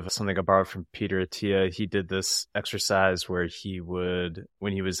reminds me of something I borrowed from Peter Attia. He did this exercise where he would,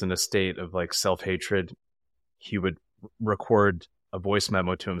 when he was in a state of like self-hatred, he would record a voice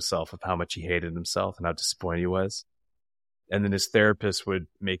memo to himself of how much he hated himself and how disappointed he was. And then his therapist would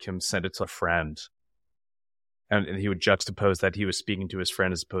make him send it to a friend. And he would juxtapose that he was speaking to his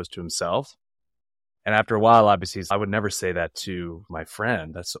friend as opposed to himself. And after a while, obviously, I would never say that to my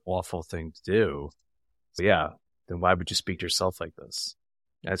friend. That's an awful thing to do. So yeah, then why would you speak to yourself like this?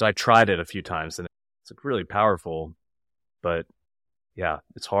 And so I tried it a few times, and it's really powerful. But yeah,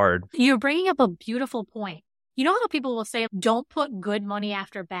 it's hard. You're bringing up a beautiful point. You know how people will say, don't put good money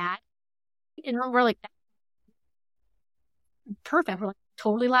after bad? And we're like, perfect. We're like,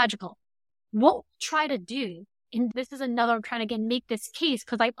 totally logical. What we try to do, and this is another, I'm trying to again make this case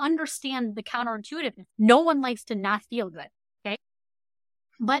because I understand the counterintuitiveness. No one likes to not feel good, okay?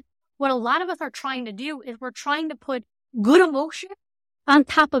 But what a lot of us are trying to do is we're trying to put good emotion on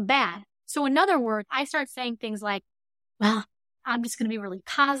top of bad. So in other words, I start saying things like, well, I'm just going to be really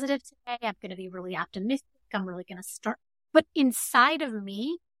positive today. I'm going to be really optimistic. I'm really going to start. But inside of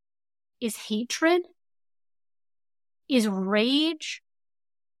me is hatred, is rage,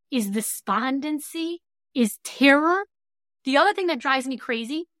 is despondency, is terror. The other thing that drives me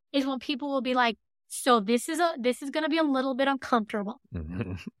crazy is when people will be like, so this is going to be a little bit uncomfortable.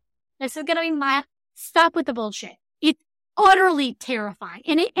 This is going to be stop with the bullshit. It's utterly terrifying.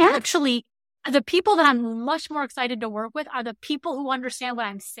 And it actually, the people that I'm much more excited to work with are the people who understand what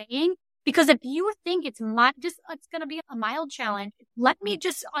I'm saying. Because if you think it's going to be a mild challenge, let me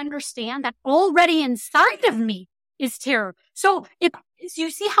just understand that already inside of me is terror. So if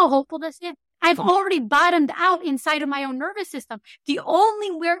you see how hopeful this is, I've already bottomed out inside of my own nervous system. The only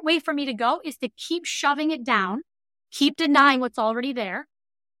way for me to go is to keep shoving it down, keep denying what's already there.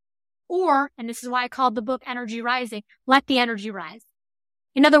 Or, and this is why I called the book Energy Rising, let the energy rise.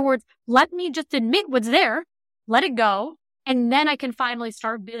 In other words, let me just admit what's there, let it go, and then I can finally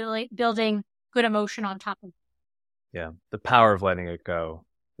start building good emotion on top of it. Yeah, the power of letting it go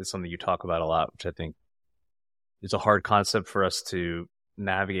is something you talk about a lot, which I think is a hard concept for us to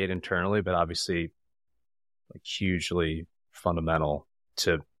navigate internally, but obviously like hugely fundamental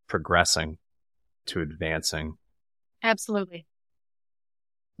to progressing, to advancing. Absolutely.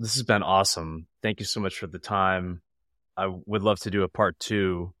 This has been awesome. Thank you so much for the time. I would love to do a part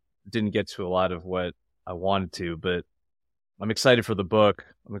 2. Didn't get to a lot of what I wanted to, but I'm excited for the book.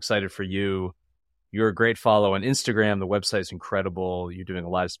 I'm excited for you. You're a great follow on Instagram. The website's incredible. You're doing a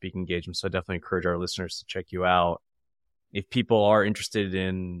lot of speaking engagements, so I definitely encourage our listeners to check you out. If people are interested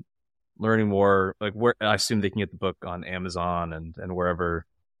in learning more, like where I assume they can get the book on Amazon and wherever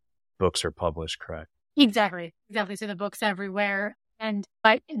books are published, correct? Exactly. So the book's everywhere. And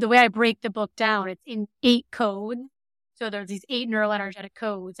the way I break the book down, it's in 8 codes. So there's these 8 neuroenergetic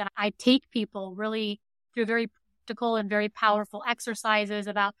codes. And I take people really through very practical and very powerful exercises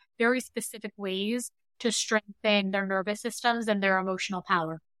about very specific ways to strengthen their nervous systems and their emotional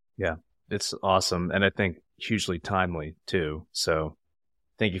power. Yeah, it's awesome. And I think hugely timely too. So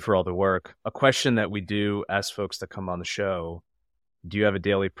thank you for all the work. A question that we do ask folks that come on the show, do you have a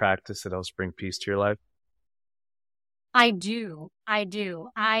daily practice that helps bring peace to your life? I do.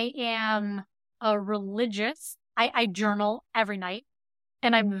 I am a religious. I journal every night,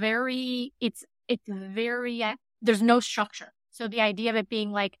 and I'm very, it's very, there's no structure. So the idea of it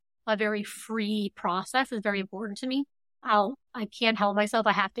being like a very free process is very important to me. I can't help myself.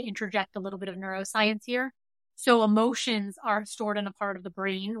 I have to interject a little bit of neuroscience here. So emotions are stored in a part of the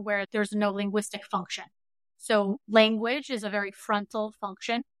brain where there's no linguistic function. So language is a very frontal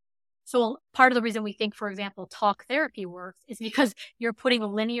function. So part of the reason we think, for example, talk therapy works is because you're putting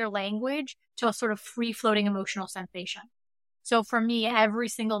linear language to a sort of free-floating emotional sensation. So for me, every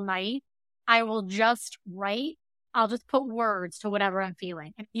single night, I will just write. I'll just put words to whatever I'm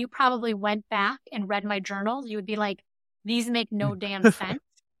feeling. And if you probably went back and read my journals, you would be like, these make no damn sense.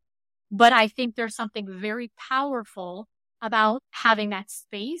 But I think there's something very powerful about having that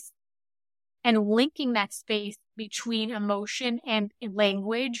space and linking that space between emotion and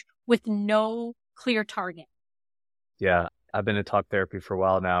language with no clear target. Yeah, I've been in talk therapy for a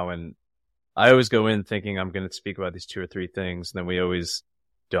while now, and I always go in thinking I'm going to speak about these 2 or 3 things, and then we always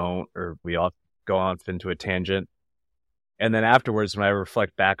don't, or we all go off into a tangent. And then afterwards, when I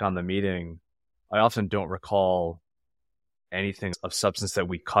reflect back on the meeting, I often don't recall anything of substance that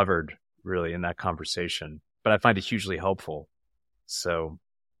we covered really in that conversation, but I find it hugely helpful. So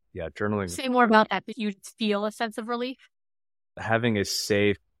yeah, journaling. Say more about that. Did you feel a sense of relief? Having a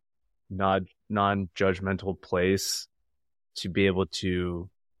safe, non-judgmental place to be able to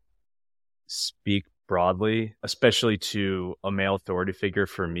speak broadly, especially to a male authority figure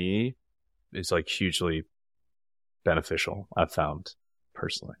for me, is like hugely beneficial, I've found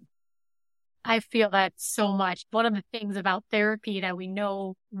personally. I feel that so much. One of the things about therapy that we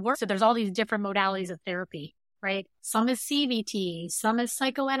know works, so there's all these different modalities of therapy, right? Some is CBT, some is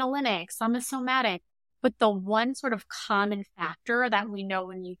psychoanalytic, some is somatic. But the one sort of common factor that we know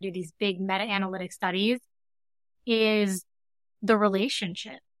when you do these big meta-analytic studies is the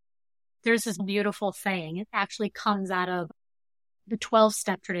relationship. There's this beautiful saying. It actually comes out of the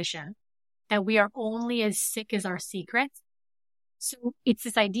 12-step tradition that we are only as sick as our secrets. So it's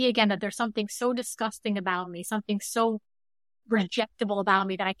this idea again that there's something so disgusting about me, something so rejectable about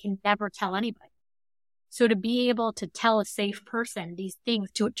me that I can never tell anybody. So to be able to tell a safe person these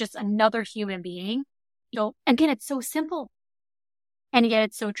things to just another human being, again, it's so simple and yet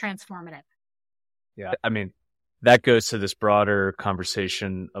it's so transformative. Yeah. I mean, that goes to this broader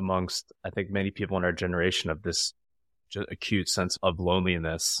conversation amongst, I think, many people in our generation of this acute sense of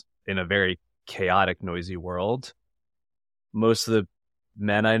loneliness in a very chaotic, noisy world. Most of the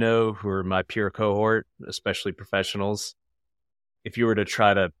men I know who are my peer cohort, especially professionals, if you were to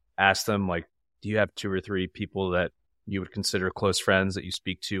try to ask them, like, do you have 2 or 3 people that you would consider close friends that you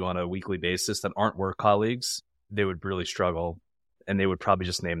speak to on a weekly basis that aren't work colleagues, they would really struggle. And they would probably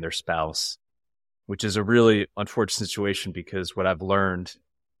just name their spouse, which is a really unfortunate situation, because what I've learned,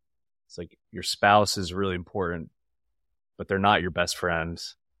 it's like your spouse is really important, but they're not your best friend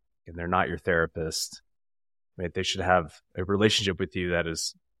and they're not your therapist. Right? They should have a relationship with you that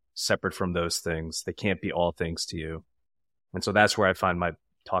is separate from those things. They can't be all things to you. And so that's where I find my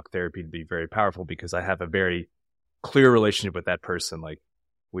talk therapy to be very powerful, because I have a very clear relationship with that person. Like,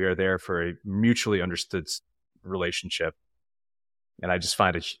 we are there for a mutually understood relationship. And I just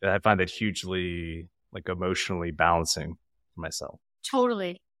find that hugely, like, emotionally balancing for myself.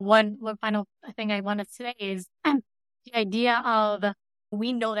 Totally. One final thing I want to say is the idea of,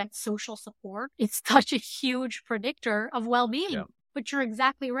 we know that social support is such a huge predictor of well-being. Yeah. But you're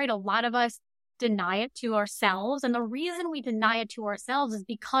exactly right. A lot of us deny it to ourselves. And the reason we deny it to ourselves is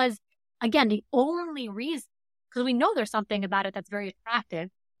because, again, the only reason, because we know there's something about it that's very attractive,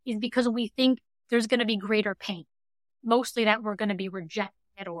 is because we think there's going to be greater pain. Mostly that we're going to be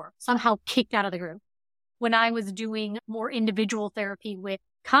rejected or somehow kicked out of the group. When I was doing more individual therapy with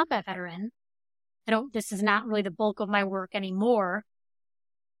combat veterans, this is not really the bulk of my work anymore,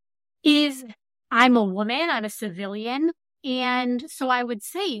 is I'm a woman, I'm a civilian. And so I would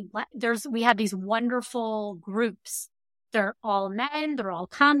say we have these wonderful groups. They're all men, they're all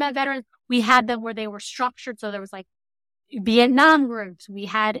combat veterans. We had them where they were structured. So there was like Vietnam groups, we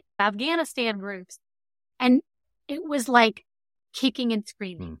had Afghanistan groups, and it was like kicking and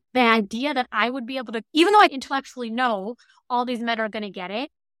screaming. The idea that I would be able to, even though I intellectually know all these men are going to get it,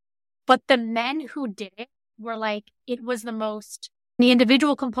 but the men who did it were like, it was the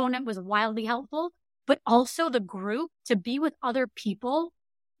individual component was wildly helpful, but also the group, to be with other people,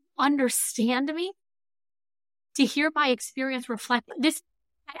 understand me, to hear my experience reflect this.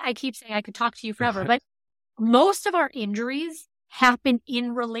 I keep saying I could talk to you forever, but most of our injuries happen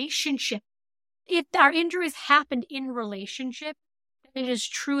in relationship. If our injuries happened in relationship, then it is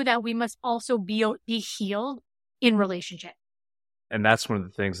true that we must also be healed in relationship. And that's one of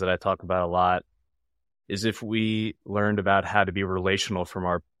the things that I talk about a lot, is if we learned about how to be relational from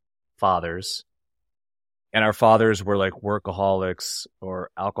our fathers, and our fathers were like workaholics or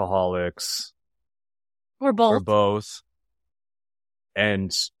alcoholics or both,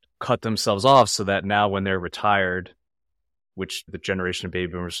 and cut themselves off, so that now when they're retired, which the generation of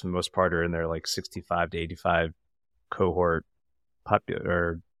baby boomers for the most part are in their like 65 to 85 cohort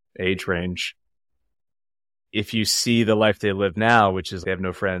or age range. If you see the life they live now, which is they have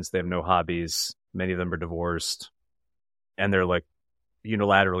no friends, they have no hobbies, many of them are divorced, and they're like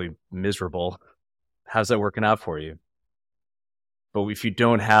unilaterally miserable, how's that working out for you? But if you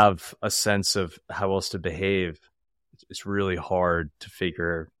don't have a sense of how else to behave, it's really hard to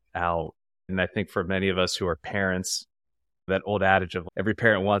figure out. And I think for many of us who are parents, that old adage of every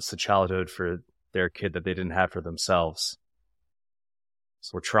parent wants the childhood for their kid that they didn't have for themselves.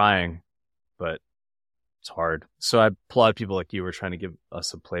 So we're trying, but it's hard. So I applaud people like you who are trying to give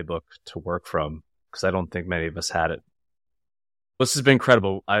us a playbook to work from, because I don't think many of us had it. This has been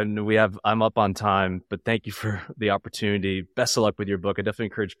incredible. I'm up on time, but thank you for the opportunity. Best of luck with your book. I definitely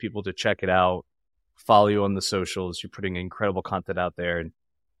encourage people to check it out, follow you on the socials. You're putting incredible content out there, and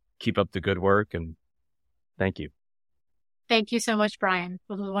keep up the good work. And thank you. Thank you so much, Brian.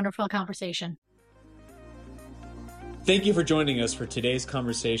 It was a wonderful conversation. Thank you for joining us for today's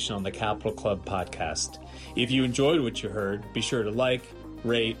conversation on the Capital Club podcast. If you enjoyed what you heard, be sure to like,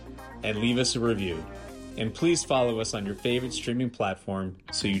 rate, and leave us a review. And please follow us on your favorite streaming platform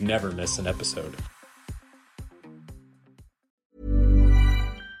so you never miss an episode.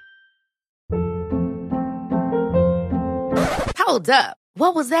 Hold up.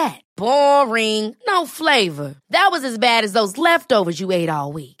 What was that? Boring. No flavor. That was as bad as those leftovers you ate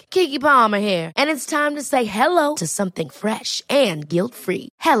all week. Keke Palmer here. And it's time to say hello to something fresh and guilt-free.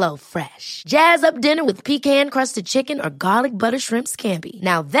 Hello Fresh. Jazz up dinner with pecan-crusted chicken or garlic butter shrimp scampi.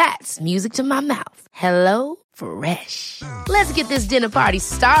 Now that's music to my mouth. Hello Fresh. Let's get this dinner party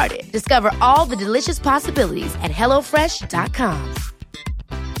started. Discover all the delicious possibilities at HelloFresh.com.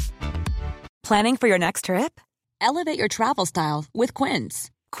 Planning for your next trip? Elevate your travel style with Quince.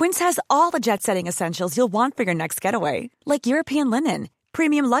 Quince has all the jet-setting essentials you'll want for your next getaway, like European linen,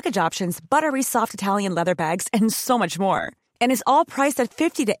 premium luggage options, buttery soft Italian leather bags, and so much more. And is all priced at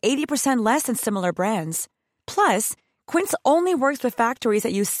 50 to 80% less than similar brands. Plus, Quince only works with factories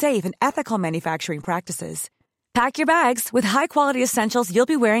that use safe and ethical manufacturing practices. Pack your bags with high-quality essentials you'll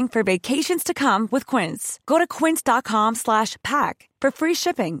be wearing for vacations to come with Quince. Go to quince.com/pack for free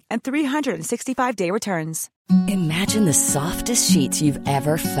shipping and 365-day returns. Imagine the softest sheets you've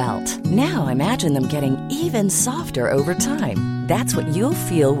ever felt. Now imagine them getting even softer over time. That's what you'll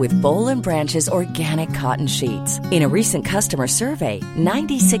feel with Boll & Branch's organic cotton sheets. In a recent customer survey,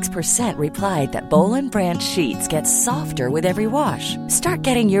 96% replied that Boll & Branch sheets get softer with every wash. Start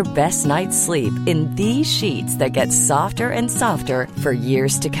getting your best night's sleep in these sheets that get softer and softer for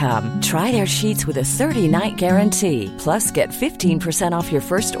years to come. Try their sheets with a 30-night guarantee. Plus, get 15% off your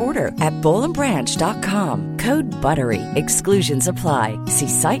first order at bollandbranch.com. Code BUTTERY. Exclusions apply. See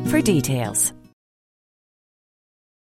site for details.